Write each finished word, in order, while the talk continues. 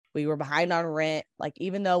We were behind on rent. Like,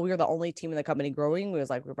 even though we were the only team in the company growing, we're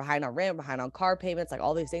behind on rent, behind on car payments, like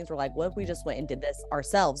all these things. We're like, what if we just went and did this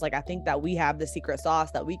ourselves? Like, I think that we have the secret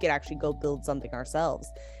sauce that we could actually go build something ourselves.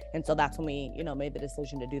 And so that's when we, made the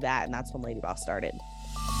decision to do that. And that's when Lady Boss started.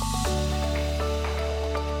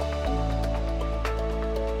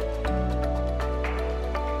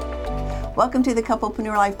 Welcome to the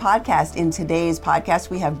Couplepreneur Life podcast. In today's podcast,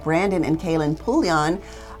 we have Brandon and Kaylin Poulion,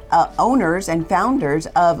 owners and founders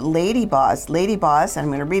of Lady Boss. Lady Boss, and I'm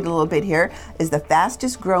going to read a little bit here, is the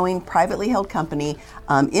fastest growing privately held company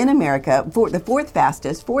in America, the fourth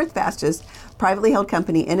fastest privately held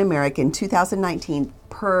company in America in 2019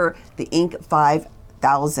 per the Inc.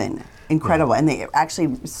 5000. Incredible. And they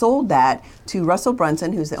actually sold that to Russell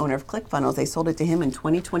Brunson, who's the owner of ClickFunnels. They sold it to him in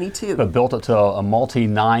 2022. But built it to a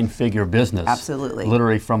multi-9-figure business. Absolutely.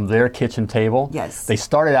 Literally from their kitchen table. Yes. They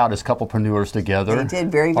started out as couplepreneurs together. They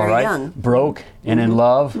did, very, very young. Broke and in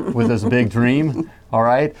love with this big dream. All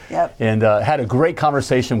right. Yep. And had a great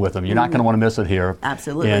conversation with them. You're not going to want to miss it here.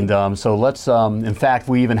 Absolutely. And so let's, in fact,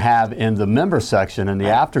 we even have in the member section in the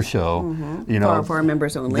after show, for our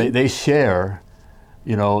members only. They share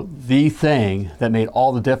the thing that made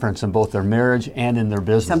all the difference in both their marriage and in their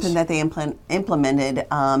business. Something that they implemented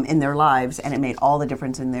in their lives, and it made all the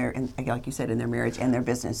difference like you said, in their marriage and their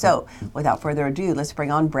business. So, without further ado, let's bring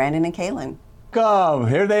on Brandon and Kaylin. Welcome.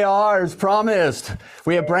 Here they are, as promised.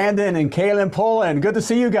 We have Brandon and Kaylin Poulion. Good to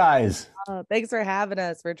see you guys. Thanks for having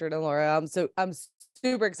us, Richard and Laura. I'm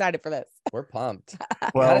super excited for this. We're pumped.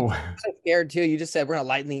 Well, I'm scared too. You just said we're gonna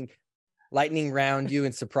lightning round you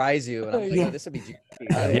and surprise you, and I'm like, oh, this would be juicy.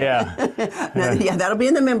 Yeah, that'll be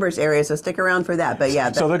in the members area, so stick around for that. But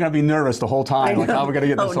yeah, so they're going to be nervous the whole time. Like, how are we going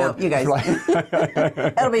to get this? No, you guys,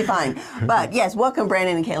 that'll be fine. But yes, welcome,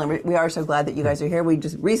 Brandon and Kaylin. We are so glad that you guys are here. We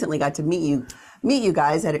just recently got to meet you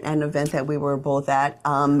guys at an event that we were both at.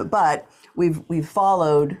 But we've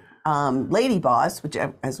followed Lady Boss, which,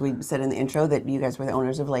 as we said in the intro, that you guys were the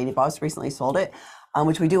owners of Lady Boss, recently sold it,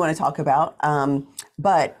 which we do want to talk about.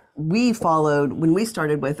 But we followed when we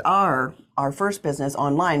started with our first business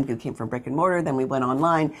online. We came from brick and mortar, then we went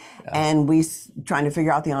online, and we trying to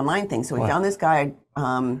figure out the online thing. So we found this guy,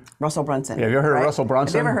 Russell Brunson. Yeah, have you ever heard of Russell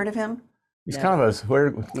Brunson? Have you ever heard of him? He's kind of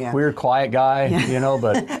a weird, quiet guy,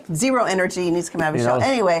 but zero energy. He needs to come out of his shell.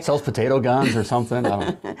 Anyway, sells potato guns or something. I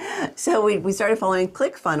don't. So we started following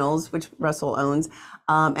ClickFunnels, which Russell owns,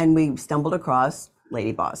 and we stumbled across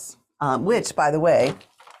Lady Boss, which, by the way.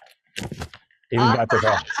 Even got to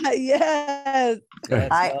that. Yes.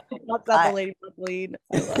 I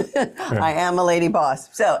am a lady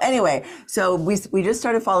boss. So anyway, we just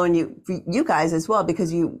started following you guys as well,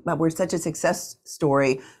 because you were such a success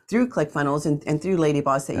story through ClickFunnels and through Lady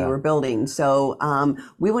Boss that you were building. So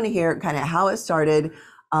we want to hear kind of how it started,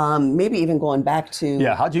 maybe even going back to.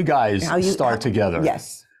 Yeah, how'd you guys start together?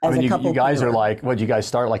 Yes. You guys are like, what, you guys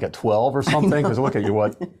start like at 12 or something? Because look at you,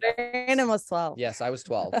 what? Brandon was 12. Yes, I was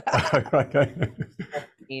 12.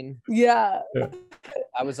 Yeah.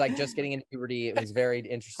 I was like just getting into puberty. It was very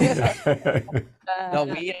interesting. No,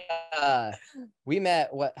 we met,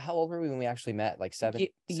 how old were we when we actually met? Like seven?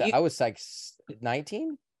 I was like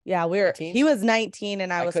 19? Yeah, he was 19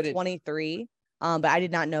 and I was 23. But I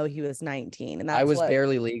did not know he was 19. And that's I was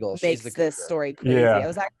barely legal. Makes this story crazy.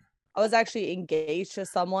 Yeah. I was actually engaged to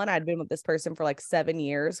someone. I'd been with this person for like 7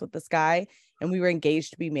 years with this guy, and we were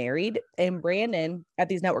engaged to be married. And Brandon at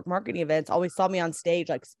these network marketing events always saw me on stage,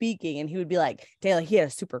 like speaking, and he would be like, Taylor, he had a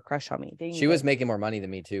super crush on me. She was making more money than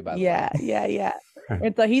me too, by the way. Yeah.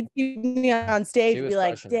 And so he'd see me on stage and be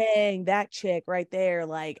like, crushing. dang, that chick right there.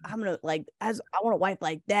 Like, I'm going to I want a wife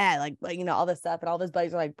like that. Like, all this stuff. And all his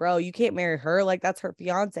buddies are like, bro, you can't marry her. Like, that's her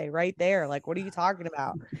fiance right there. Like, what are you talking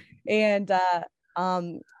about? And,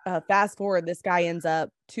 fast forward, this guy ends up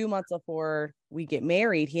 2 months before we get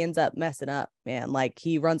married, he ends up messing up, man. Like,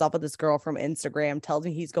 he runs off with this girl from Instagram, tells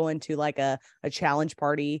me he's going to like a challenge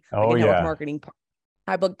party, network marketing.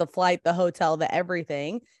 I booked the flight, the hotel, the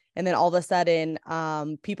everything. And then all of a sudden,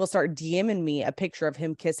 people start DMing me a picture of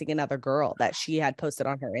him kissing another girl that she had posted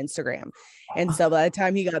on her Instagram. And so by the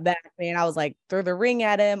time he got back, man, I was like, throw the ring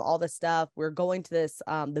at him, all this stuff. We're going to this,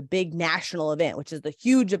 the big national event, which is the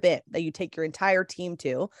huge event that you take your entire team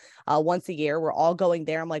to once a year. We're all going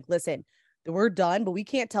there. I'm like, listen, we're done, but we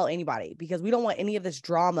can't tell anybody because we don't want any of this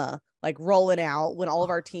drama like rolling out when all of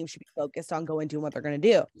our team should be focused on going doing what they're going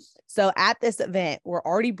to do. So at this event, we're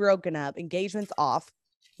already broken up, engagement's off.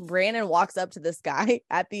 Brandon walks up to this guy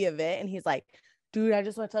at the event and he's like, dude, I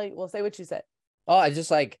just want to tell you, well, say what you said. Oh, I don't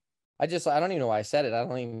even know why I said it. I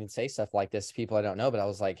don't even say stuff like this to people I don't know, but I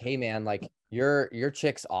was like, hey man, like your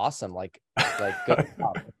chick's awesome. Like good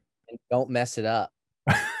job. And don't mess it up.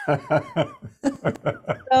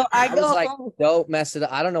 So I was go like, home. don't mess it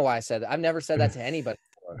up. I don't know why I said that. I've never said that to anybody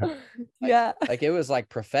before. Yeah. Like it was like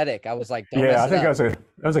prophetic. I was like, don't Yeah, mess I it think up.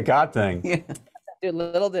 that was a God thing. Yeah. Dude,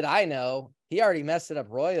 little did I know, he already messed it up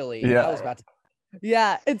royally. Yeah. I was about to.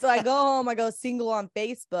 Yeah. And so I go home, I go single on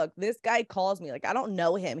Facebook. This guy calls me. Like, I don't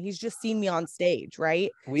know him. He's just seen me on stage,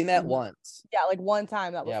 right? We met once. Yeah, like one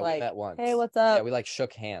time that was Yeah, we like, met once. hey, what's up? Yeah, we like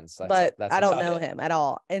shook hands. But That's I don't about know it. him at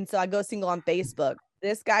all. And so I go single on Facebook.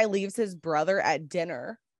 This guy leaves his brother at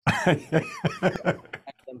dinner. Them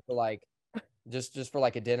for like just for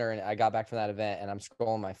like a dinner, and I got back from that event and I'm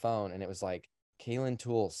scrolling my phone and it was like Kaylin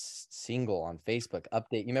Toole single on Facebook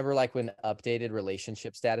update. You remember like when updated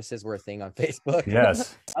relationship statuses were a thing on Facebook?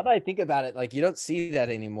 Yes. Now that I think about it, like you don't see that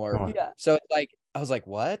anymore. Oh. Yeah. So like I was like,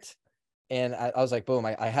 what? And I was like, boom,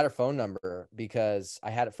 I had her phone number because I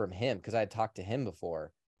had it from him because I had talked to him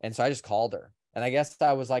before. And so I just called her. And I guess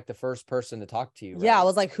I was like the first person to talk to you. Right? Yeah, I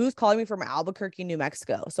was like, who's calling me from Albuquerque, New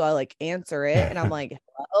Mexico? So I like answer it and I'm like,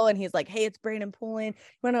 hello. And he's like, hey, it's Brandon Pullen. You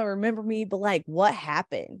want to remember me? But like, what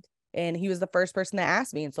happened? And he was the first person to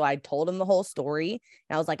ask me. And so I told him the whole story.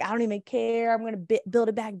 And I was like, I don't even care. I'm going to build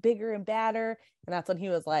it back bigger and badder. And that's when he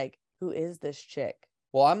was like, who is this chick?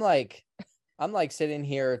 Well, I'm like sitting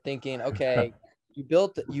here thinking, okay, you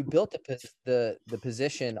built the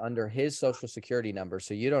position under his social security number,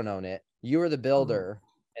 so you don't own it. You were the builder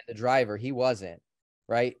and the driver. He wasn't,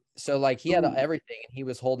 right? So like he had everything, and he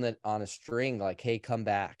was holding it on a string, like, hey, come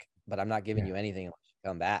back, but I'm not giving you anything unless you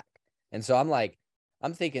come back. And so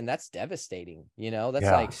I'm thinking that's devastating. You know, that's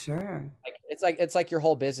like Sure. Like it's like your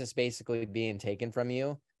whole business basically being taken from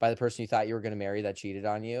you by the person you thought you were going to marry that cheated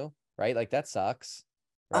on you, right? Like that sucks,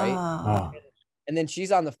 right? Oh. And then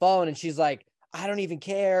she's on the phone and she's like, I don't even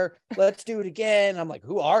care. Let's do it again. I'm like,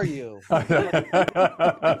 who are you? You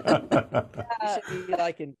should be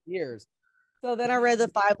like in tears. So then I read the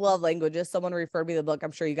 5 love languages. Someone referred me the book.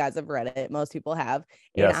 I'm sure you guys have read it. Most people have.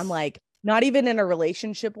 And Yes. I'm like, not even in a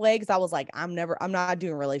relationship way. Cause I was like, I'm not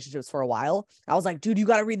doing relationships for a while. I was like, dude, you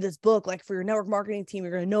got to read this book. Like for your network marketing team,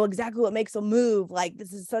 you're going to know exactly what makes a move. Like,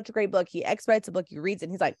 this is such a great book. He expedites a book, he reads it.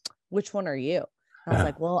 And he's like, which one are you? And I was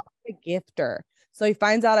like, well, I'm a gifter. So he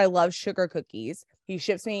finds out I love sugar cookies. He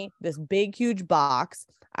ships me this big, huge box.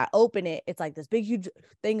 I open it. It's like this big, huge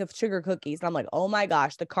thing of sugar cookies. And I'm like, oh my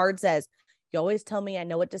gosh, the card says, you always tell me I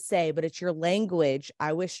know what to say, but it's your language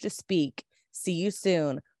I wish to speak. See you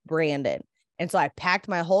soon, Brandon. And so I packed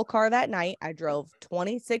my whole car that night. I drove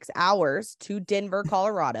 26 hours to Denver,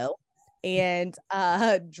 Colorado, and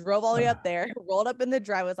drove all the way up there, rolled up in the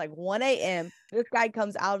driveway. It was like 1 a.m. This guy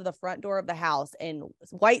comes out of the front door of the house in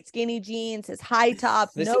white skinny jeans, his high top,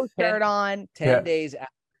 no shirt on. 10 days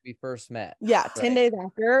after we first met. Yeah, 10 days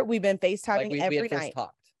after. We've been FaceTiming we every had first night.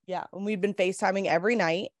 talked. Yeah, and we've been FaceTiming every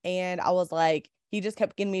night. And I was like, he just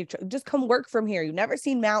kept getting me, just come work from here. You've never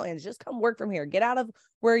seen mountains. Just come work from here. Get out of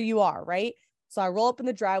where you are, right? So I roll up in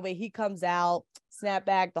the driveway. He comes out, snap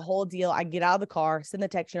back, the whole deal. I get out of the car, send the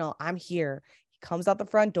text, I'm here. He comes out the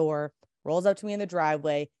front door, rolls up to me in the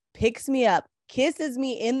driveway, picks me up, kisses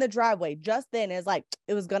me in the driveway. Just then, it's like,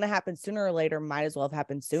 it was going to happen sooner or later. Might as well have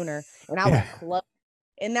happened sooner. And I was closed.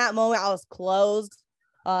 In that moment, I was closed.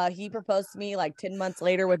 He proposed to me like 10 months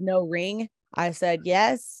later with no ring. I said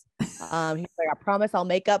yes. He's like, I promise I'll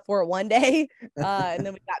make up for it one day. And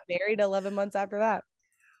then we got married 11 months after that.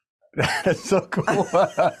 That's so cool.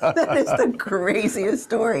 That is the craziest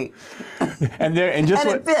story. And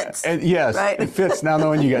it fits. And yes, right? It fits. Now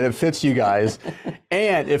knowing you guys, it fits you guys,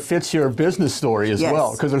 and it fits your business story as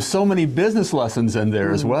well, because there's so many business lessons in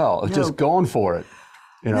there as well. It's just going for it.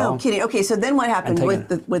 You know? No kidding. Okay, so then what happened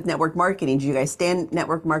with network marketing? Did you guys stay in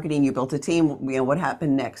network marketing? You built a team. What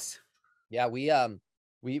happened next? Yeah, we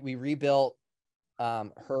rebuilt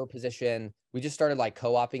her position. We just started like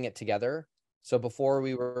co-oping it together. So before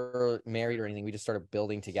we were married or anything, we just started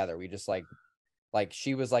building together. We just like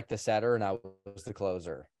she was like the setter and I was the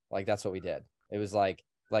closer. Like that's what we did. It was like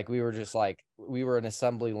we were just like, we were an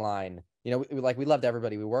assembly line. We loved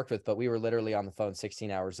everybody we worked with, but we were literally on the phone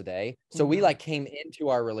 16 hours a day. So we like came into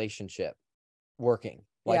our relationship working.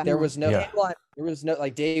 Like there was no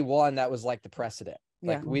like day one. That was like the precedent.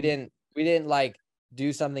 Like we didn't like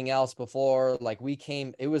do something else before. Like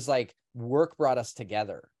it was like work brought us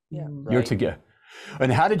together. Yeah. Right? You're together.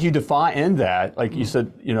 And how did you define in that? Like you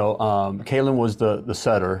said, Kaylin was the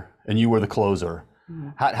setter and you were the closer.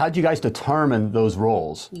 How did you guys determine those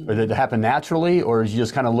roles? Or did it happen naturally, or did you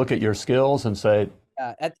just kind of look at your skills and say?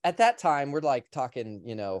 At that time, we're like talking,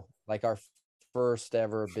 like our first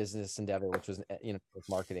ever business endeavor, which was, you know, with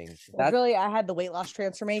marketing. Really, I had the weight loss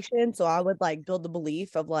transformation. So I would like build the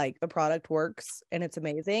belief of like the product works and it's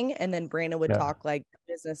amazing. And then Brandon would talk like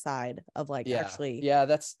the business side of like actually. Yeah,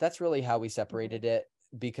 that's really how we separated it,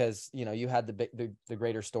 because, you know, you had the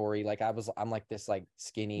greater story. Like I'm like this like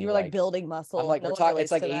skinny. You were like building muscle. I'm like, we're talking,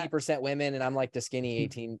 it's like 80% women, and I'm like the skinny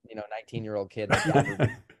 18, 19-year-old kid.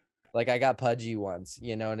 Like I got pudgy once,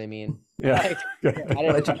 you know what I mean? Yeah.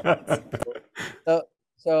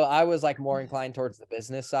 So I was like more inclined towards the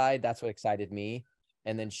business side. That's what excited me.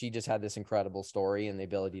 And then she just had this incredible story and the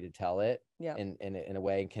ability to tell it in a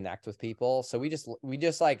way and connect with people. So we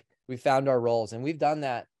just like, we found our roles, and we've done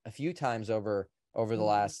that a few times over the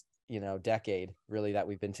last, decade, really, that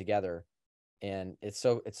we've been together. And it's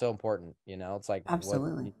so important, it's like,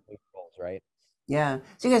 absolutely roles, right? Yeah.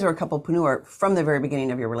 So you guys were a couplepreneur from the very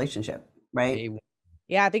beginning of your relationship, right?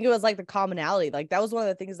 Yeah, I think it was like the commonality. Like that was one of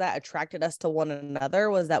the things that attracted us to one another,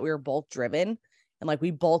 was that we were both driven, and like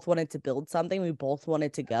we both wanted to build something. We both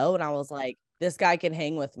wanted to go. And I was like, this guy can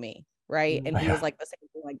hang with me. Right. And he was like the same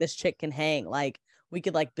thing, like this chick can hang. Like we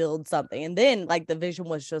could like build something. And then like the vision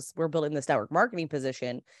was just, we're building this network marketing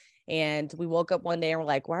position. And we woke up one day and we're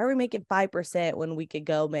like, why are we making 5% when we could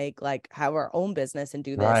go make like have our own business and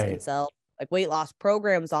do this and sell like weight loss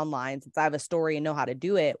programs online? Since I have a story and know how to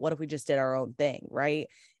do it, what if we just did our own thing? Right.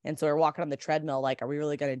 And so we're walking on the treadmill, like, are we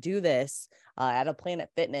really going to do this at a Planet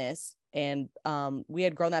Fitness? And we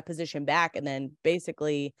had grown that position back. And then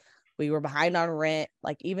basically we were behind on rent.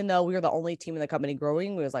 Like, even though we were the only team in the company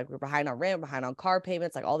growing, we was like, we're behind on rent, behind on car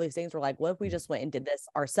payments, like all these things. We're like, what if we just went and did this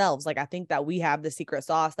ourselves? Like, I think that we have the secret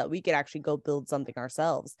sauce that we could actually go build something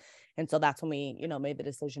ourselves. And so that's when we, made the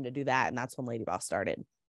decision to do that. And that's when Lady Boss started.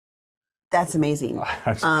 That's amazing.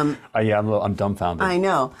 I'm dumbfounded. I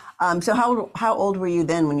know. So how old were you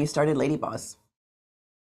then when you started Lady Boss?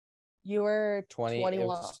 You were 21. It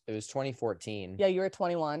was 2014. Yeah, you were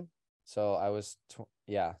 21. So I was,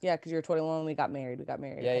 Yeah, because you were 21 when we got married. We got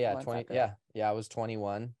married. Yeah, 20. Yeah, I was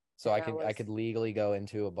 21. So I could legally go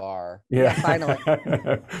into a bar. Yeah, finally.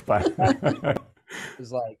 It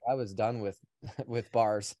was like I was done with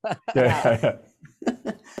bars.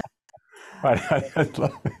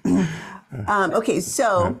 Okay,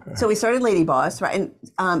 so we started Lady Boss, right?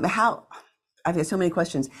 And how? I've got so many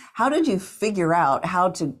questions. How did you figure out how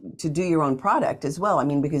to do your own product as well? I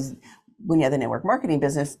mean, because when you had the network marketing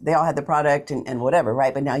business, they all had the product and whatever,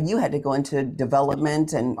 right? But now you had to go into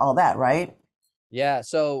development and all that, right? Yeah.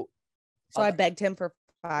 So I begged him for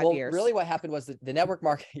 5 years. Really what happened was the network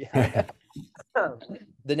marketing,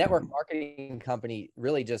 the network marketing company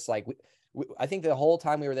really just like, I think the whole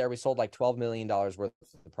time we were there, we sold like $12 million worth of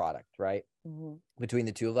the product, right? Mm-hmm. Between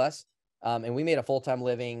the two of us. And we made a full-time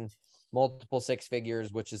living, multiple 6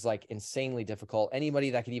 figures, which is like insanely difficult. Anybody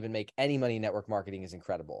that could even make any money in network marketing is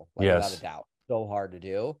incredible. Like, without a doubt. So hard to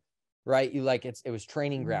do, right? It was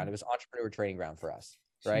training ground. It was entrepreneur training ground for us.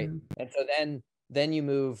 Right. Sure. And so then you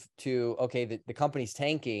move to, okay, the company's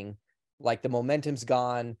tanking, like the momentum's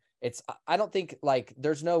gone. I don't think like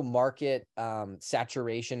there's no market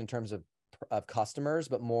saturation in terms of customers,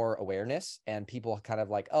 but more awareness, and people kind of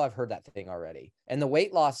like, oh, I've heard that thing already. And the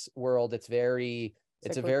weight loss world, it's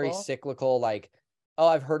a very cyclical, like, oh,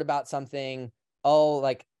 I've heard about something. Oh,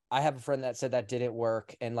 like I have a friend that said that didn't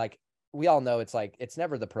work. And like, we all know it's like, it's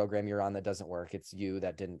never the program you're on that doesn't work. It's you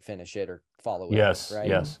that didn't finish it or follow it. Yes. Right.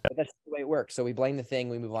 Yes. But that's the way it works. So we blame the thing,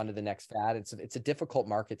 we move on to the next fad. It's a difficult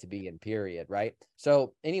market to be in, period. Right.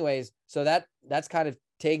 So anyways, so that's kind of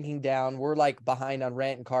taking down. We're like behind on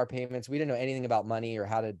rent and car payments. We didn't know anything about money or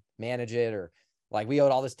how to manage it, or like we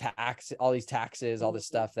owed all these taxes, all this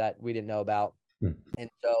stuff that we didn't know about. And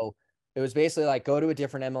so it was basically like, go to a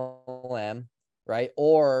different MLM, right?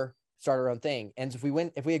 Or start our own thing. And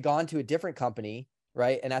if we had gone to a different company,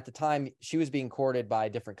 right? And at the time she was being courted by a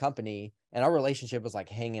different company, and our relationship was like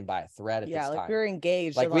hanging by a thread at this time. Yeah, like we were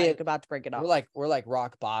engaged, like we had about to break it off. We're like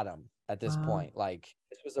rock bottom at this point. Like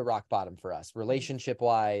this was the rock bottom for us, relationship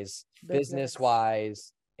wise, business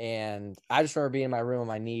wise. And I just remember being in my room on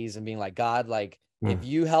my knees and being like, God, like, if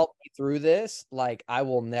you help me through this, like I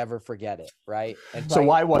will never forget it. Right. And so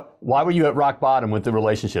why were you at rock bottom with the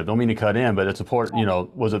relationship? Don't mean to cut in, but it's important,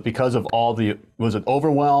 was it because of was it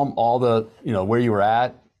overwhelm, all the, where you were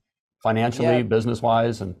at financially, business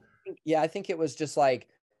wise? And I think it was just like,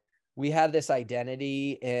 we had this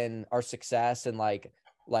identity in our success, and like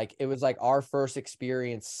it was like our first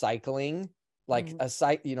experience cycling, like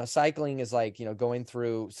cycling is like, going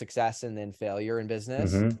through success and then failure in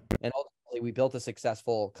business. And ultimately we built a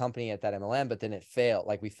successful company at that MLM, but then it failed.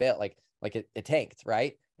 Like we failed, like it tanked.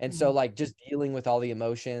 Right. And so like just dealing with all the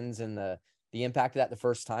emotions and the the impact of that the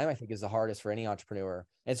first time, I think, is the hardest for any entrepreneur.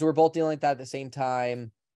 And so we're both dealing with that at the same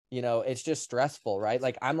time. You know, it's just stressful, right?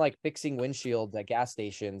 Like I'm like fixing windshields at gas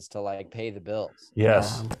stations to like pay the bills.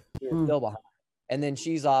 Yes. You're still behind. And then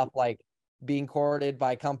she's off like being courted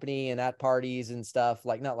by company and at parties and stuff,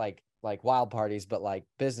 like not like wild parties, but like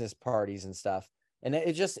business parties and stuff. And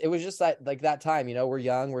it was just like that time, you know, we're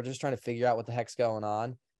young, we're just trying to figure out what the heck's going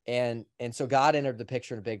on. And so God entered the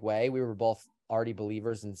picture in a big way. We were both already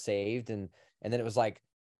believers and saved. And then it was like,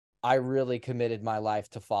 I really committed my life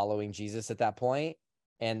to following Jesus at that point.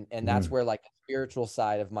 And that's where like the spiritual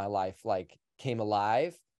side of my life like came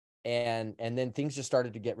alive. And then things just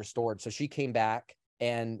started to get restored. So she came back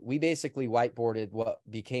and we basically whiteboarded what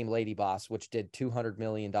became Lady Boss, which did $200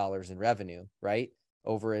 million in revenue, right?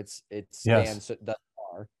 Over its span thus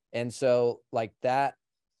far. And so like that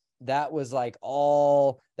was like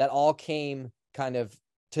all came kind of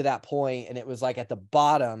to that point. And it was like at the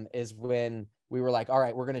bottom is when we were like, all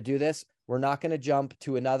right, we're going to do this. We're not going to jump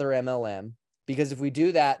to another MLM, because if we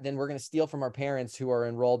do that, then we're going to steal from our parents who are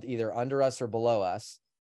enrolled either under us or below us.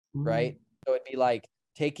 Right. So it'd be like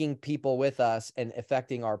taking people with us and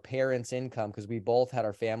affecting our parents' income, because we both had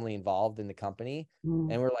our family involved in the company. And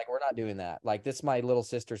we're like, we're not doing that. Like, this is my little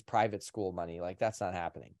sister's private school money. Like, that's not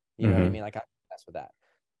happening. You know what I mean? Like, I mess with that.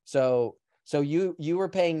 So you were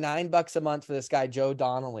paying $9 a month for this guy, Joe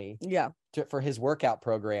Donnelly, for his workout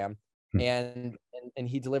program. And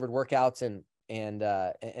he delivered workouts and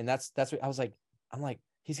that's what I was like, I'm like,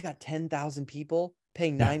 he's got 10,000 people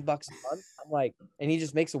paying $9 a month. I'm like, and he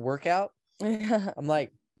just makes a workout. I'm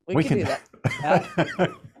like, we can do that.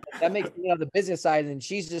 That makes, you know, the business side. And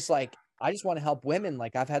she's just like, I just want to help women.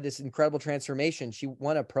 Like, I've had this incredible transformation. She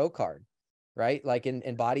won a pro card, right? Like in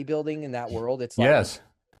bodybuilding, in that world, it's like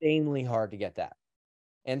insanely hard to get that.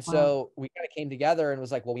 And so we kind of came together and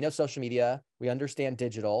was like, well, we know social media, we understand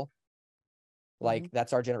digital. Like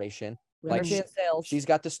that's our generation. Like sales. She's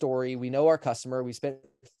got the story. We know our customer. We spent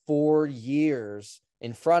 4 years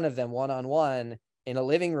in front of them one-on-one in a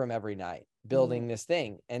living room every night building this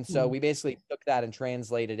thing. And so we basically took that and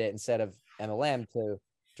translated it, instead of MLM, to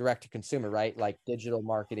direct to consumer, right? Like digital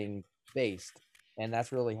marketing based. And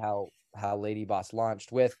that's really how Lady Boss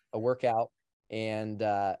launched, with a workout and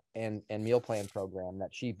meal plan program that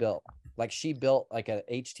she built. Like, she built like a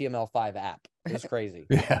HTML5 app. It was crazy.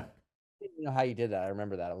 Yeah. I didn't know how you did that. I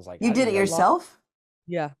remember that. I was like, you did it yourself?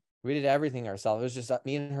 Yeah. We did everything ourselves. It was just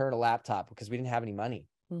me and her and a laptop, because we didn't have any money,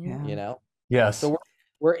 you know? Yes. So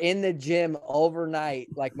we're in the gym overnight.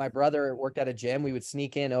 Like, my brother worked at a gym. We would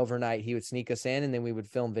sneak in overnight. He would sneak us in, and then we would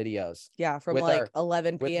film videos. Yeah. From like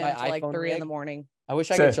 11 p.m. to like 3 in the morning. I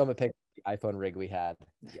wish I could show him a picture of the iPhone rig we had.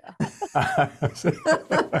 Yeah.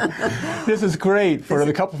 This is great for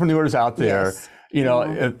the couplepreneurs out there. Yes. You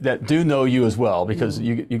know, that do know you as well, because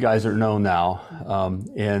you guys are known now.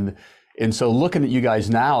 And so looking at you guys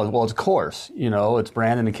now, well, of course, you know, it's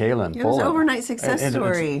Brandon and Kaylin. It was an overnight success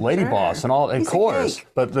story. It's Lady Boss and all, of course.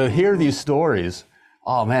 But to hear these stories,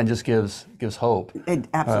 oh man, just gives hope. It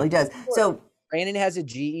absolutely does. So Brandon has a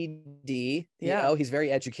GED. You know, he's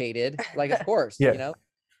very educated. Like, of course, you know.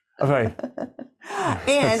 Okay.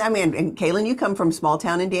 And I mean, and Kaylin, you come from small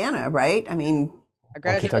town Indiana, right? I mean, I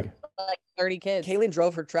graduated like 30 kids. Kaylin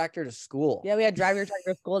drove her tractor to school. Yeah, we had drive your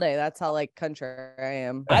tractor to school day. That's how like country I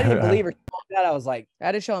am. I didn't believe her. That I was like, I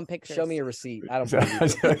had to show him pictures. Show me a receipt. I don't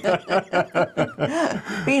believe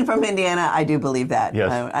it. Being from Indiana, I do believe that.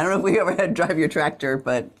 Yes. I don't know if we ever had to drive your tractor,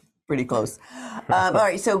 but pretty close. All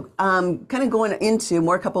right, so kind of going into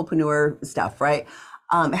more couplepreneur stuff, right?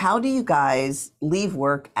 How do you guys leave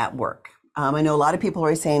work at work? I know a lot of people are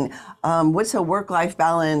always saying, what's a work-life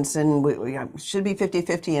balance, and we should be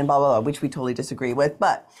 50-50 and blah, blah, blah, which we totally disagree with.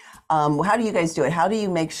 But how do you guys do it? How do you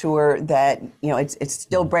make sure that, you know, it's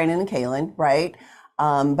still Brandon and Kaylin, right?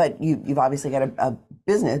 But you've obviously got a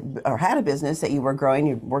business, or had a business that you were growing,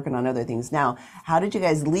 you're working on other things now. How did you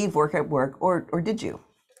guys leave work at work, or did you?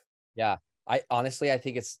 Yeah, I honestly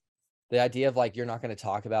think it's the idea of like, you're not going to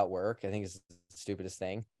talk about work. I think it's the stupidest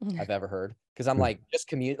thing I've ever heard. Because I'm like,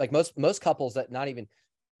 just like most couples that not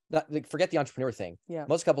like, forget the entrepreneur thing. Yeah.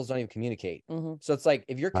 Most couples don't even communicate. So it's like,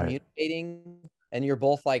 if you're communicating and you're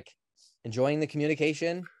both like enjoying the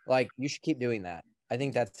communication, like, you should keep doing that. I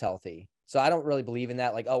think that's healthy. So I don't really believe in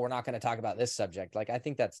that. Like, oh, we're not going to talk about this subject. Like, I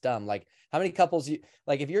think that's dumb. Like, how many couples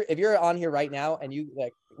if you're on here right now and you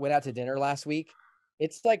like went out to dinner last week,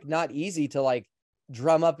 it's like not easy to like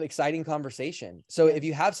drum up exciting conversation. So if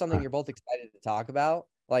you have something you're both excited to talk about,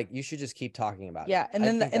 like you should just keep talking about it. Yeah. And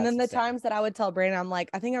then the times that I would tell Brandon, I'm like,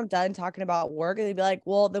 I think I'm done talking about work. And they'd be like,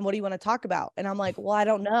 well, then what do you want to talk about? And I'm like, well, I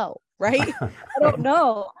don't know. Right. I don't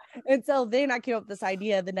know. And so then I came up with this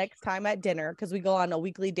idea the next time at dinner, because we go on a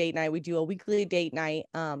weekly date night. We do a weekly date night.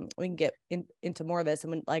 We can get into more of this.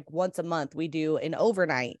 And when, like once a month, we do an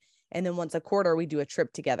overnight. And then once a quarter, we do a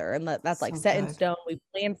trip together. And that's like set in stone. We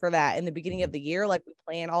plan for that in the beginning of the year. Like we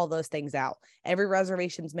plan all those things out. Every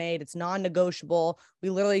reservation's made. It's non-negotiable. We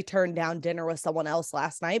literally turned down dinner with someone else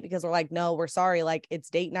last night because we're like, no, we're sorry. Like it's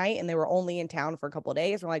date night. And they were only in town for a couple of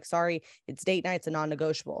days. We're like, sorry, it's date night. It's a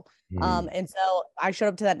non-negotiable. And so I showed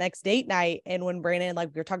up to that next date night. And when Brandon,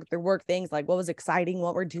 like we were talking through work things, like what was exciting,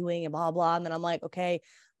 what we're doing and blah, blah. And then I'm like, okay,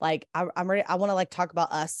 like I'm ready. I want to like talk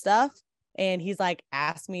about us stuff. And he's like,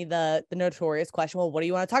 ask me the notorious question. Well, what do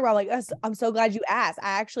you want to talk about? I'm like, I'm so glad you asked.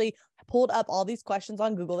 I actually pulled up all these questions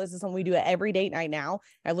on Google. This is something we do at every date night now.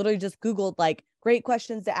 I literally just Googled like great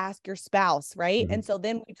questions to ask your spouse. Right. And so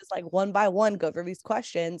then we just like one by one go through these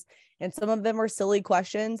questions, and some of them are silly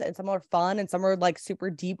questions and some are fun and some are like super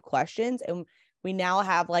deep questions. And we now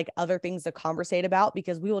have like other things to conversate about,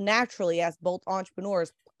 because we will naturally, as both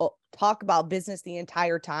entrepreneurs, talk about business the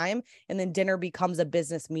entire time. And then dinner becomes a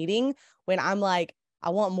business meeting, when I'm like,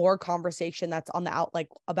 I want more conversation that's on the out, like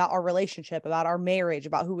about our relationship, about our marriage,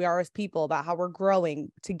 about who we are as people, about how we're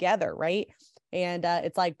growing together. Right. And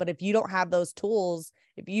it's like, but if you don't have those tools,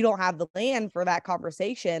 if you don't have the plan for that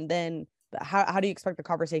conversation, then how do you expect the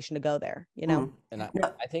conversation to go there? You know? And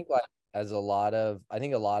I think like a lot of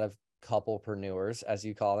couplepreneurs, as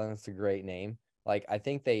you call them, it's a great name. Like, I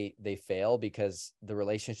think they fail because the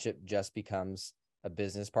relationship just becomes a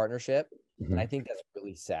business partnership. And I think that's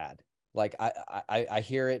really sad. Like I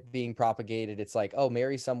hear it being propagated. It's like, oh,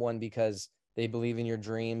 marry someone because they believe in your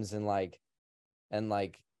dreams and like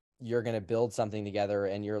you're going to build something together.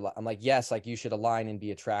 And I'm like, yes, like you should align and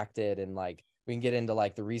be attracted. And like, we can get into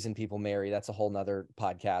like the reason people marry. That's a whole nother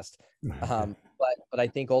podcast. But I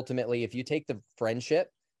think ultimately, if you take the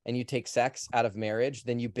friendship and you take sex out of marriage,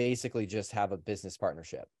 then you basically just have a business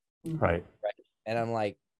partnership. Right. And I'm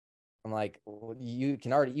like, well, you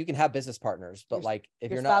can have business partners, but like if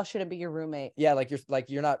your you're spouse not, shouldn't be your roommate. yeah,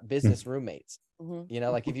 you're not business roommates. You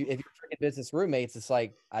know, like if you're freaking business roommates, it's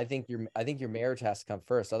like, I think your marriage has to come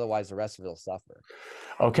first. Otherwise the rest of it will suffer.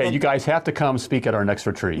 Okay. You guys have to come speak at our next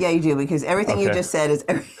retreat. Yeah, you do, because everything you just said is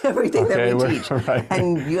everything that we teach. Right.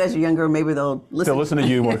 And you guys are younger, maybe they'll listen. They'll listen to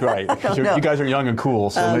you more, right? You guys are young and cool.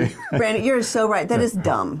 So Brandon, you're so right. That is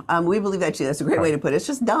dumb. We believe that too. That's a great way to put it. It's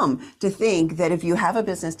just dumb to think that if you have a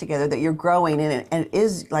business together that you're growing in it, and it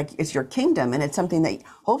is like it's your kingdom, and it's something that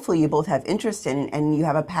hopefully you both have interest in, and you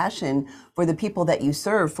have a passion for the people that you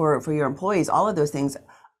serve, for your employees, all of those things.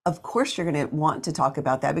 Of course, you're going to want to talk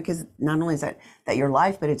about that, because not only is that your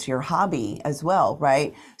life, but it's your hobby as well,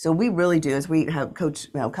 right? So we really do, as we have coach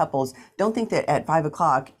couples, don't think that at 5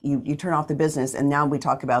 o'clock you turn off the business and now we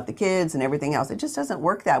talk about the kids and everything else. It just doesn't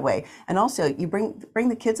work that way. And also, you bring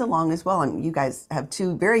the kids along as well. And you guys have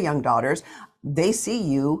 2 very young daughters. They see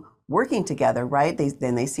you working together, right?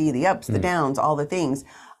 Then they see the ups, the downs, all the things.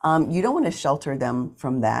 You don't want to shelter them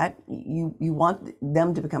from that. You want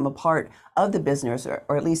them to become a part of the business,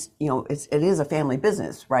 or at least, it is a family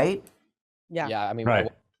business, right? Yeah. Yeah. I mean, right.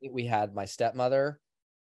 We had my stepmother,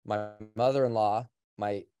 my mother-in-law,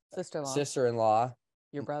 my sister-in-law,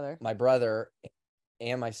 your brother, my brother,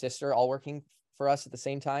 and my sister all working for us at the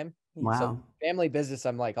same time. Wow. So family business,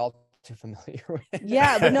 I'm like all too familiar with.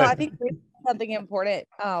 Yeah, but no, I think something important.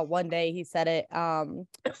 One day he said it, and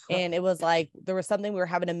it was like there was something we were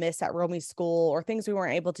having to miss at Romy's school, or things we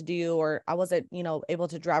weren't able to do, or I wasn't, able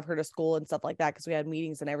to drive her to school and stuff like that because we had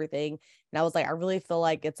meetings and everything. And I was like, I really feel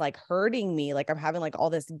like it's like hurting me. Like I'm having like all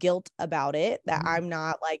this guilt about it, that I'm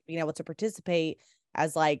not like being able to participate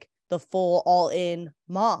as like the full all-in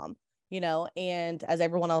mom. And as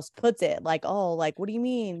everyone else puts it, like, oh, like, what do you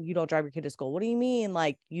mean you don't drive your kid to school? What do you mean,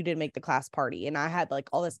 like, you didn't make the class party? And I had like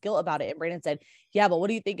all this guilt about it. And Brandon said, yeah, but what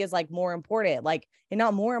do you think is like more important? Like, and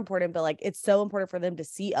not more important, but like, it's so important for them to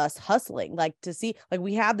see us hustling, like to see, like,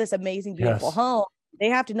 we have this amazing, beautiful home. They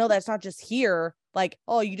have to know that it's not just here, like,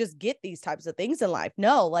 oh, you just get these types of things in life.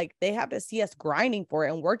 No, like they have to see us grinding for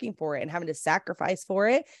it and working for it and having to sacrifice for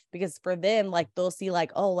it, because for them, like, they'll see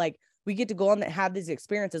like, oh, like, we get to go on and have these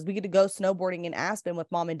experiences. We get to go snowboarding in Aspen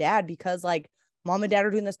with mom and dad because like mom and dad are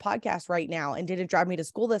doing this podcast right now and didn't drive me to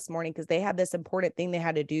school this morning because they had this important thing they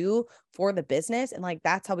had to do for the business. And like,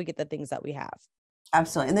 that's how we get the things that we have.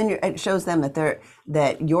 Absolutely. And then it shows them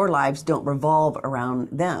that your lives don't revolve around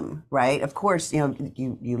them, right? Of course,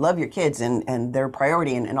 you love your kids and their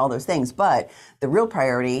priority and all those things, but the real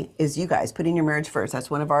priority is you guys putting your marriage first. That's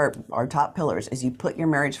one of our top pillars, is you put your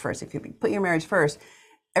marriage first. If you put your marriage first,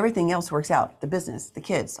 everything else works out. The business, the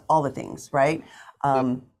kids, all the things, right?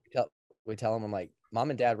 We tell them, I'm like, Mom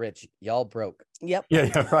and Dad rich, y'all broke. Yep.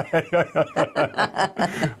 Yeah, right.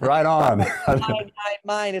 Right on.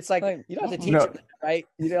 Mine. It's like, you don't have to teach them, right?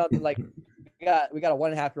 You don't have to, like, we got a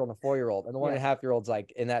 1.5-year-old and a 4-year-old, and the 1.5-year-old's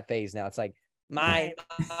like in that phase now. It's like, mine.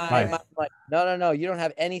 Like, no, you don't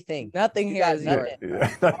have anything. Nothing You here got is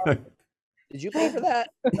nothing. Did you pay for that?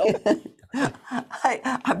 Nope.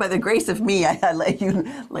 By the grace of me, I let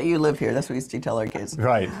you live here. That's what we used to tell our kids.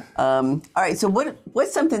 Right. All right. So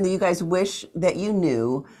what's something that you guys wish that you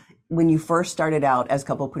knew when you first started out as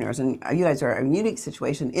couplepreneurs? And you guys are a unique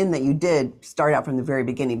situation in that you did start out from the very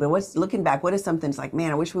beginning. But looking back, what is something that's like,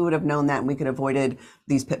 man, I wish we would have known that and we could have avoided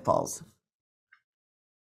these pitfalls?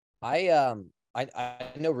 I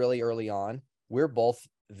know really early on, we're both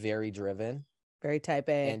very driven. Very type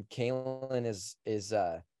A. And Kaylin is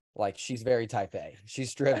like, she's very type A.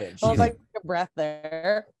 She's driven. I was like, take a breath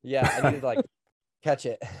there. Yeah, I needed to like catch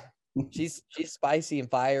it. She's spicy and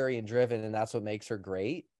fiery and driven, and that's what makes her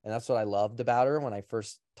great. And that's what I loved about her when I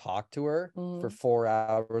first talked to her for 4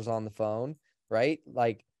 hours on the phone, right?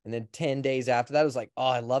 Like, and then 10 days after that, I was like, oh,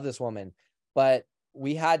 I love this woman. But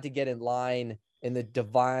we had to get in line in the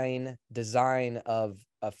divine design of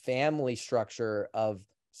a family structure of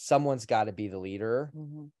someone's got to be the leader.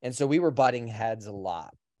 And so we were butting heads a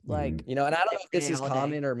lot. Like, and I don't know if this is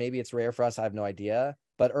common or maybe it's rare for us. I have no idea.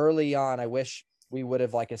 But early on, I wish we would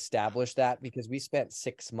have like established that, because we spent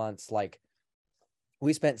 6 months, like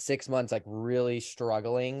really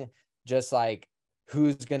struggling, just like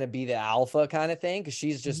who's going to be the alpha kind of thing. Cause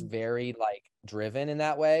she's just very like driven in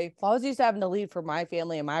that way. Well, I was used to having to lead for my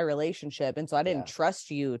family and my relationship. And so I didn't trust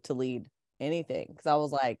you to lead anything. Cause I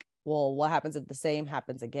was like, well, what happens if the same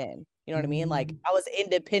happens again? You know what I mean? Like, I was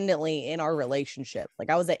independently in our relationship.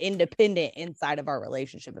 Like, I was an independent inside of our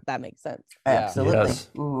relationship, if that makes sense. Absolutely. Yes.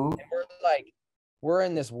 Mm-hmm. And we're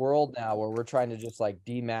in this world now where we're trying to just like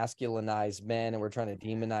demasculinize men, and we're trying to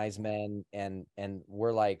demonize men. And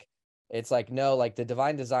we're like, it's like, no, like the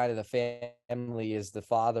divine design of the family is the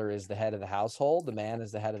father is the head of the household. The man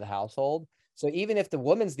is the head of the household. So even if the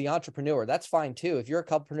woman's the entrepreneur, that's fine too. If you're a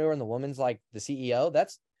couplepreneur and the woman's like the CEO,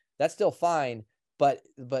 that's still fine. But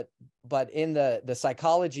in the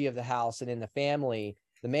psychology of the house and in the family,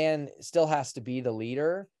 the man still has to be the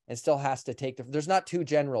leader and still has to take there's not two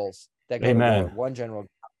generals that go to war, one general,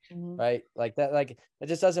 right? Like that, like it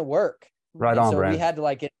just doesn't work. Right. And on, so Brand. we had to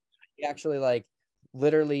like actually like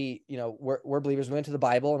literally, we're believers. We went to the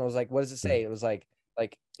Bible and I was like, what does it say? It was like,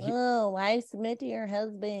 wife, submit to your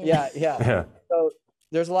husband. Yeah. So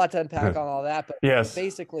there's a lot to unpack on all that, but yes,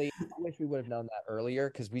 basically, I wish we would have known that earlier,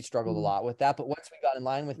 because we struggled a lot with that. But once we got in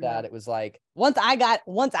line with that, it was like, once I got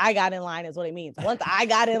in line is what it means. Once I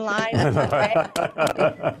got in line.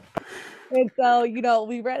 And so,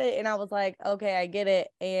 we read it and I was like, okay, I get it.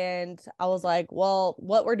 And I was like, well,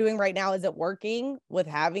 what we're doing right now isn't working with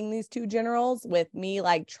having these two generals, with me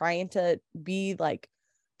like trying to be like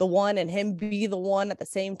the one and him be the one at the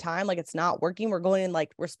same time. Like, it's not working. We're going in,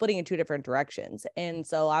 like, we're splitting in two different directions. And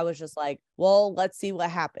so I was just like, well, let's see what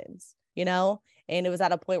happens, and it was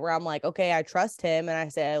at a point where I'm like, okay, I trust him and I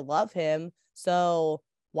say I love him. So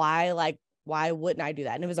why wouldn't I do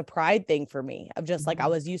that? And it was a pride thing for me of just like, I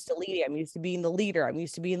was used to leading. I'm used to being the leader. I'm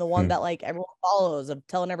used to being the one that like everyone follows, of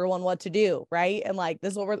telling everyone what to do. Right. And like,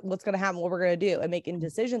 this is what's going to happen, what we're going to do, and making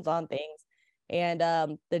decisions on things. And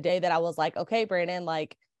the day that I was like, okay, Brandon,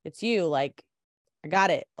 like, it's you, like, I got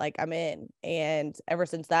it, like, I'm in. And ever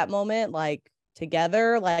since that moment, like,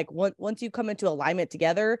 together, like once you come into alignment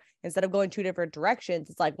together, instead of going two different directions,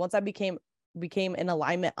 it's like, once I became in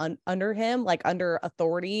alignment under him, like under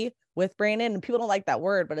authority with Brandon, and people don't like that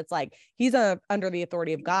word, but it's like, he's under the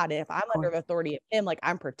authority of God. And if I'm under the authority of him, like,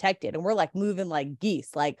 I'm protected, and we're like moving like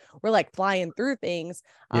geese, like we're like flying through things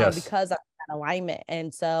because of that alignment.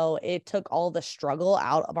 And so it took all the struggle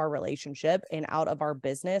out of our relationship and out of our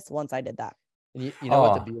business once I did that. You know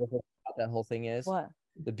what the beautiful about that whole thing is? What?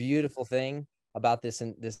 The beautiful thing about this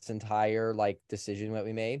entire like decision that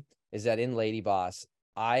we made is that in Lady Boss,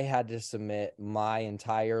 I had to submit my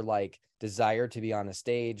entire like desire to be on a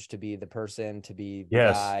stage, to be the person, to be the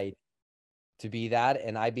guy, to be that.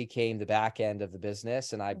 And I became the back end of the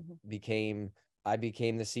business, and I became the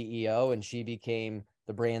CEO, and she became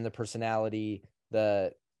the brand, the personality,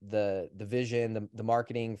 the vision, the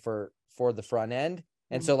marketing for the front end.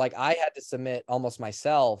 And so like, I had to submit almost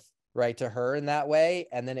myself right, to her in that way.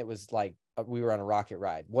 And then it was like we were on a rocket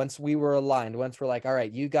ride. Once we were aligned, once we're like, all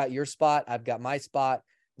right, you got your spot, I've got my spot,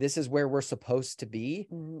 this is where we're supposed to be.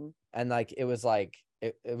 And like it was like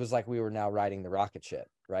we were now riding the rocket ship,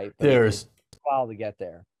 right? But There's a while to get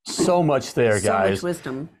there. So much there, guys. So much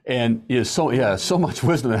wisdom. And so much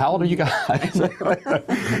wisdom. How old are you guys?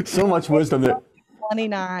 So much wisdom.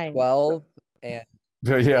 29. 12 and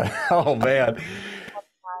yeah. Oh man.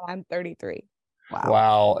 I'm 33.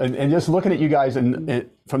 Wow. And just looking at you guys and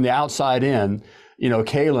from the outside in, you know,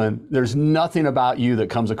 Kaylin, there's nothing about you that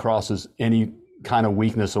comes across as any kind of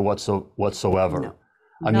weakness or whatsoever. No.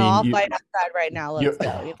 I mean, I'll fight outside right now. Let's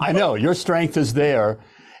go. I know your strength is there,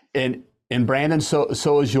 and Brandon,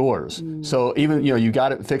 so is yours. So even, you know, you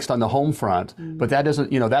got it fixed on the home front, but that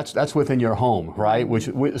doesn't, you know, that's within your home, right? Which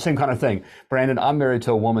same kind of thing. Brandon, I'm married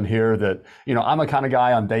to a woman here that, you know, I'm a kind of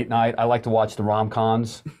guy on date night. I like to watch the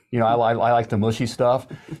rom-coms. You know, I like the mushy stuff.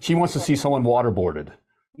 She wants to see someone waterboarded.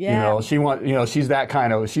 Yeah. You know, she's that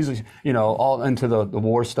kind of, she's, you know, all into the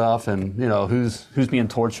war stuff and, you know, who's being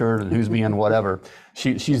tortured and who's being whatever.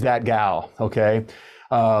 She's that gal. Okay.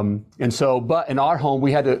 And so, but in our home,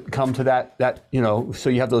 we had to come to that, you know, so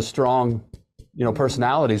you have those strong, you know,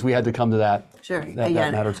 personalities. We had to come to that, that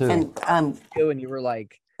matter too. And you were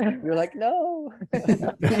like, no.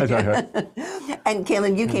 And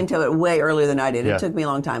Kaylin, you came to it way earlier than I did. Yeah. It took me a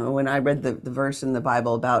long time. And when I read the verse in the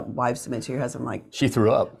Bible about wives submit to your husband, I'm like, she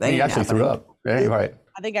threw up. She actually threw up. Yeah, right.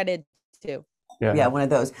 I think I did too. Yeah, one of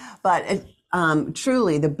those. But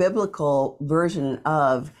truly, the biblical version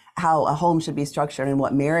of how a home should be structured and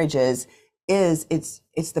what marriage is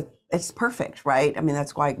it's perfect, right? I mean,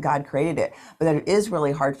 that's why God created it. But that it is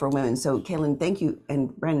really hard for women. So, Kaylin, thank you,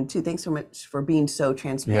 and Brandon too. Thanks so much for being so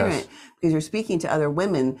transparent, because you're speaking to other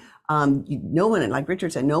women. No one, like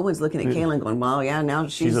Richard said, no one's looking at Kaylin going, "Well, yeah, now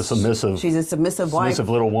she's a submissive wife, submissive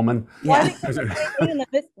little woman." Yeah. Well,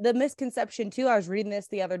 the misconception too. I was reading this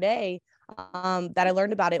the other day that I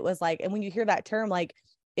learned about it was like, and when you hear that term, like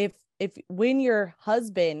if when your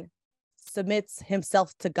husband submits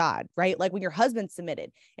himself to God, right? Like when your husband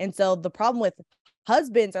submitted. And so the problem with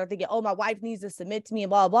husbands are thinking, oh, my wife needs to submit to me and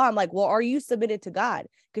blah, blah, blah. I'm like, well, are you submitted to God?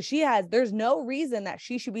 Because there's no reason that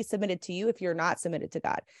she should be submitted to you if you're not submitted to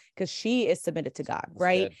God, because she is submitted to God,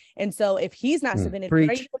 right? Good. And so if he's not submitted, are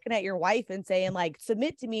you looking at your wife and saying like,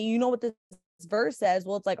 submit to me? You know what this verse says?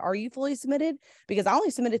 Well, it's like, are you fully submitted? Because I only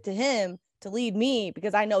submitted to him to lead me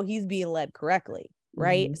because I know he's being led correctly.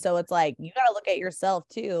 Right. So it's like, you got to look at yourself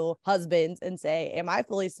too, husbands, and say, am I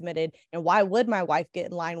fully submitted? And why would my wife get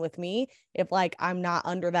in line with me if like I'm not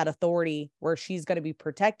under that authority where she's going to be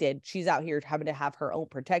protected? She's out here having to have her own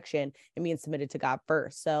protection and being submitted to God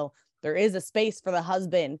first. So there is a space for the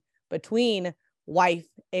husband between wife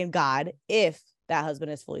and God if that husband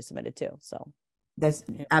is fully submitted too. So that's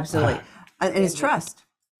absolutely, and it's trust.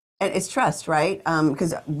 And it's trust, right?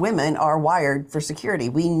 Because women are wired for security.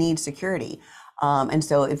 We need security. And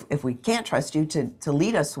so if we can't trust you to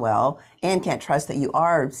lead us well, and can't trust that you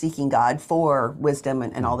are seeking God for wisdom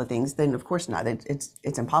and all the things, then of course not.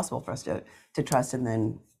 It's impossible for us to trust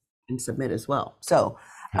and submit as well. So,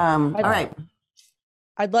 all right.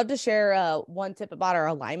 I'd love to share one tip about our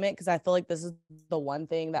alignment, because I feel like this is the one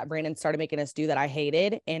thing that Brandon started making us do that I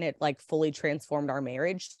hated, and it like fully transformed our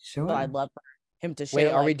marriage. Sure. So I'd love for him to share.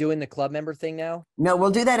 Wait, are we doing the club member thing now? No, we'll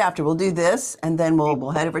do that after. We'll do this, and then we'll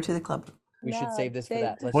head over to the club. We should save this for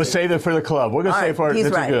that. We'll save it for the club. We're going to save it for it. He's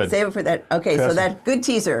right. Good. Save it for that. Okay, so that good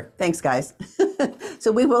teaser. Thanks, guys.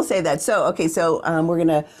 So we will save that. So, okay, so we're going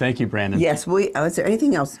to. Thank you, Brandon. Yes. Is there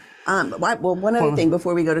anything else? Well, one other thing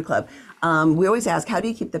before we go to club. We always ask, how do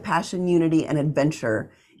you keep the passion, unity, and adventure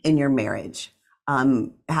in your marriage?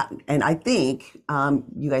 And I think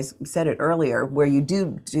you guys said it earlier, where you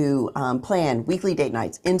do plan weekly date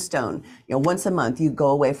nights in stone. You know, once a month you go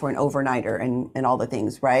away for an overnighter and all the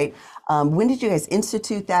things, right? When did you guys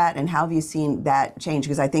institute that, and how have you seen that change?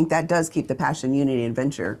 Because I think that does keep the passion, unity, and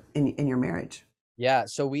adventure in your marriage. Yeah.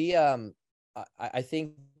 So we, I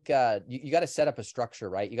think you got to set up a structure,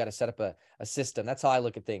 right? You got to set up a system. That's how I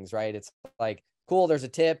look at things, right? It's like, cool, there's a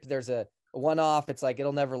tip, there's a one-off. It's like,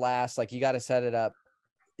 it'll never last. Like, you got to set it up,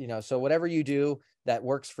 you know, so whatever you do that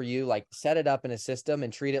works for you, like set it up in a system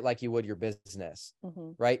and treat it like you would your business,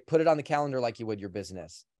 right? Put it on the calendar like you would your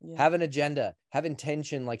business. Have an agenda, have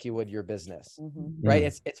intention like you would your business, right?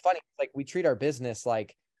 It's funny. Like, we treat our business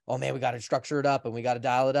like, oh man, we got to structure it up and we got to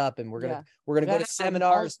dial it up, and we're going to go to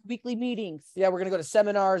seminars, weekly meetings. Yeah. We're going to go to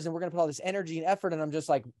seminars, and we're going to put all this energy and effort. And I'm just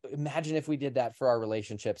like, imagine if we did that for our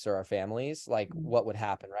relationships or our families, like what would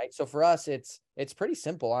happen. Right. So for us, it's pretty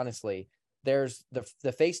simple. Honestly, there's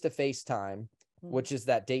the face-to-face time, which is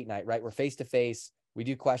that date night, right? We're face-to-face. we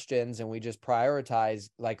do questions, and we just prioritize.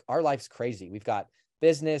 Like, our life's crazy. We've got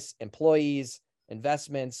business, employees,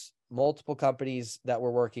 investments, multiple companies that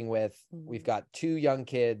we're working with. We've got 2 young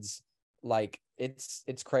kids. Like,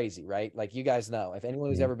 it's crazy, right? Like, you guys know, if anyone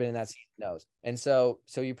who's ever been in that seat knows. And so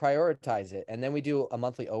you prioritize it. And then we do a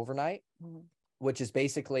monthly overnight, which is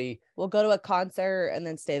basically, we'll go to a concert and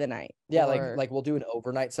then stay the night. Yeah. Like we'll do an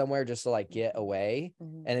overnight somewhere just to like get away.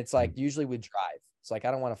 And it's like, usually we drive. It's like,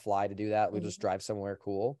 I don't want to fly to do that. We just drive somewhere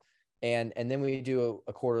cool. And then we do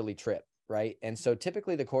a quarterly trip. Right. And so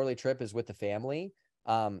typically the quarterly trip is with the family.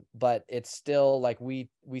 But it's still like, we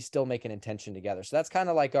still make an intention together. So that's kind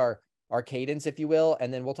of like our cadence, if you will.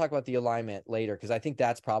 And then we'll talk about the alignment later, because I think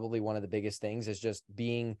that's probably one of the biggest things, is just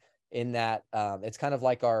being in that. It's kind of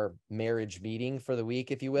like our marriage meeting for the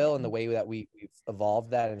week, if you will. And the way that we've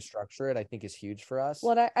evolved that and structure it, I think, is huge for us.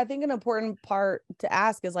 Well, I think an important part to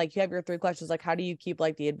ask is, like, you have your 3 questions, like, how do you keep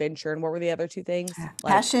like the adventure, and what were the other 2 things?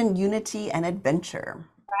 Like, passion, unity, and adventure.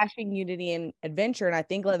 Passion, unity, and adventure. And I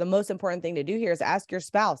think like the most important thing to do here is ask your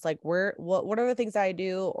spouse, like, what are the things that I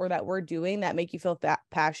do or that we're doing that make you feel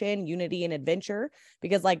passion, unity, and adventure?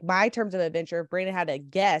 Because like my terms of adventure, if Brandon had to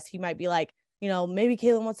guess, he might be like, maybe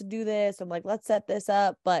Kaylin wants to do this. I'm like, let's set this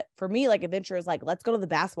up. But for me, like, adventure is like, let's go to the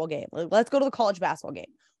basketball game. Like, let's go to the college basketball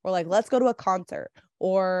game, or like, let's go to a concert,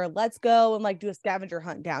 or let's go and like do a scavenger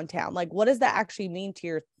hunt downtown. Like, what does that actually mean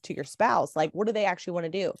to your spouse? Like, what do they actually want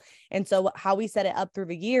to do? And so how we set it up through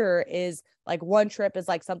the year is like, one trip is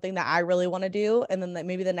like something that I really want to do. And then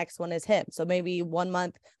maybe the next one is him. So maybe 1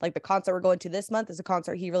 month, like the concert we're going to this month is a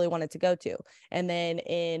concert he really wanted to go to. And then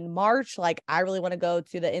in March, like, I really want to go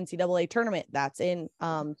to the NCAA tournament that's in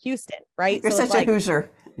Houston. Right. You're so such a Hoosier.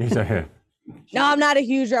 No, I'm not a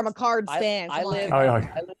Hoosier. I'm a Cards fan. I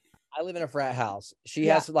live in a frat house. She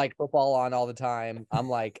has like football on all the time. I'm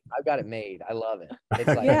like, I've got it made. I love it. It's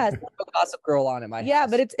like, Gossip Girl on in my house.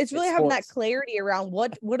 But it's really having that clarity around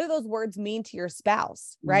what do those words mean to your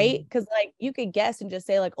spouse, right? Because like, you could guess and just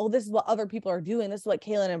say like, oh, this is what other people are doing. This is what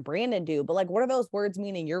Kaylin and Brandon do. But like, what do those words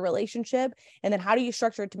mean in your relationship? And then how do you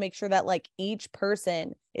structure it to make sure that like each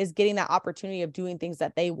person is getting that opportunity of doing things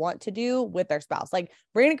that they want to do with their spouse? Like,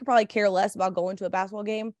 Brandon could probably care less about going to a basketball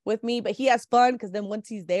game with me, but he has fun, because then once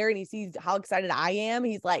he's there and he sees how excited I am,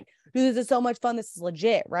 he's like, dude, this is so much fun. This is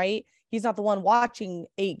legit, right? He's not the one watching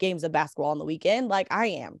 8 games of basketball on the weekend like I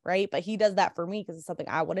am, right? But he does that for me because it's something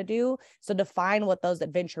I want to do. So define what those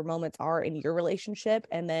adventure moments are in your relationship,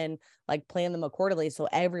 and then like plan them accordingly, so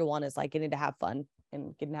everyone is like getting to have fun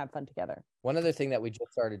and getting to have fun together. One other thing that we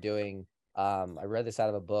just started doing, I read this out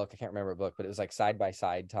of a book. I can't remember a book, but it was like side by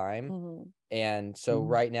side time. And so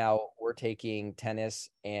right now we're taking tennis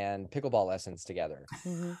and pickleball lessons together.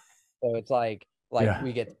 So it's like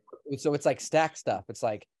we get, so it's like stack stuff. It's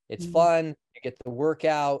like, it's fun. You get the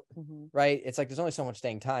workout, right? It's like, there's only so much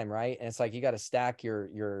staying time, right? And it's like, you got to stack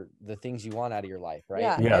the things you want out of your life, right?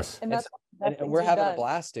 Yeah. Yes. And we're having a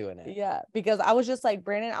blast doing it. Yeah. Because I was just like,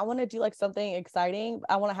 Brandon, I want to do like something exciting.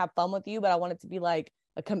 I want to have fun with you, but I want it to be like,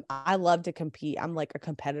 I love to compete. I'm like a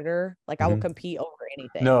competitor. Like, I will compete over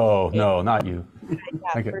anything. No, not you.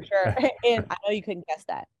 Yeah, for sure. And I know you couldn't guess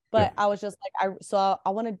that. But I was just like, I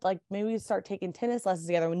wanted like maybe start taking tennis lessons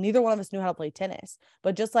together when neither one of us knew how to play tennis,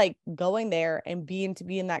 but just like going there and be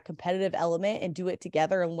in that competitive element and do it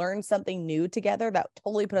together and learn something new together that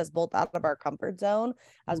totally put us both out of our comfort zone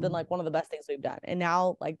has been like one of the best things we've done. And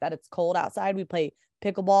now, like, that it's cold outside, we play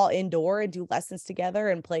pickleball indoor and do lessons together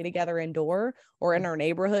and play together indoor, or in our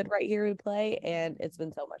neighborhood right here we play, and it's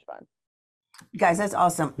been so much fun. Guys, that's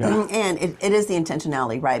awesome. And it is the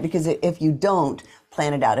intentionality, right? Because if you don't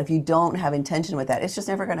plan it out, if you don't have intention with that, it's just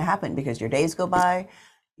never going to happen, because your days go by,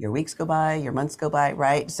 your weeks go by, your months go by,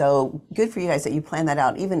 right? So good for you guys that you plan that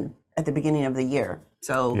out even at the beginning of the year.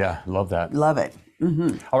 So yeah, love that. Love it.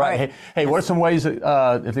 All right. Hey, what are some ways if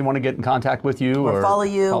they want to get in contact with you or follow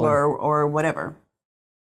you or whatever?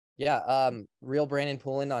 Yeah, Real Brandon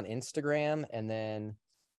Poulin on Instagram, and then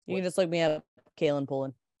you can just look me up, Kaylin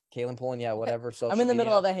Poulin. Kaylin Poulin, yeah, whatever. I'm in the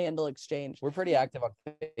middle of a handle exchange. We're pretty active on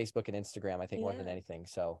Facebook and Instagram, I think, more than anything.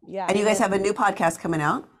 So yeah. And you guys have a new podcast coming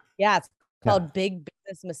out? Yeah, it's called Big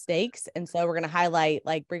Business Mistakes. And so we're going to highlight,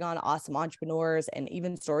 like, bring on awesome entrepreneurs and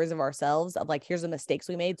even stories of ourselves of like, here's the mistakes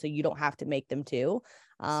we made so you don't have to make them too.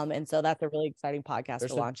 And so that's a really exciting podcast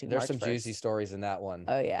for launching. There's some juicy stories in that one.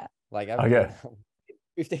 Oh yeah. Like,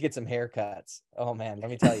 we've taken some haircuts. Oh man, let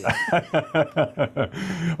me tell you.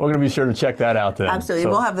 We're going to be sure to check that out then. Absolutely.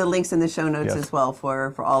 We'll have the links in the show notes as well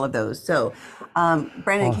for all of those. So Brandon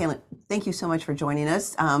and Kaylin, thank you so much for joining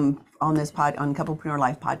us. on this on Couplepreneur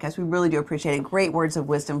Life podcast. We really do appreciate it. Great words of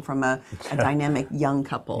wisdom from a dynamic young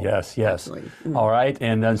couple. Yes. All right,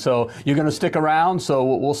 and then so you're going to stick around. So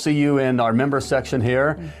we'll see you in our member section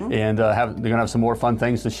here, and they're going to have some more fun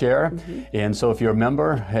things to share. And so if you're a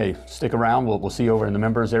member, hey, stick around. We'll see you over in the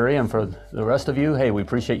members area. And for the rest of you, hey, we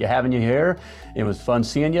appreciate you having you here. It was fun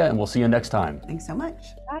seeing you, and we'll see you next time. Thanks so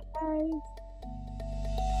much. Bye, guys.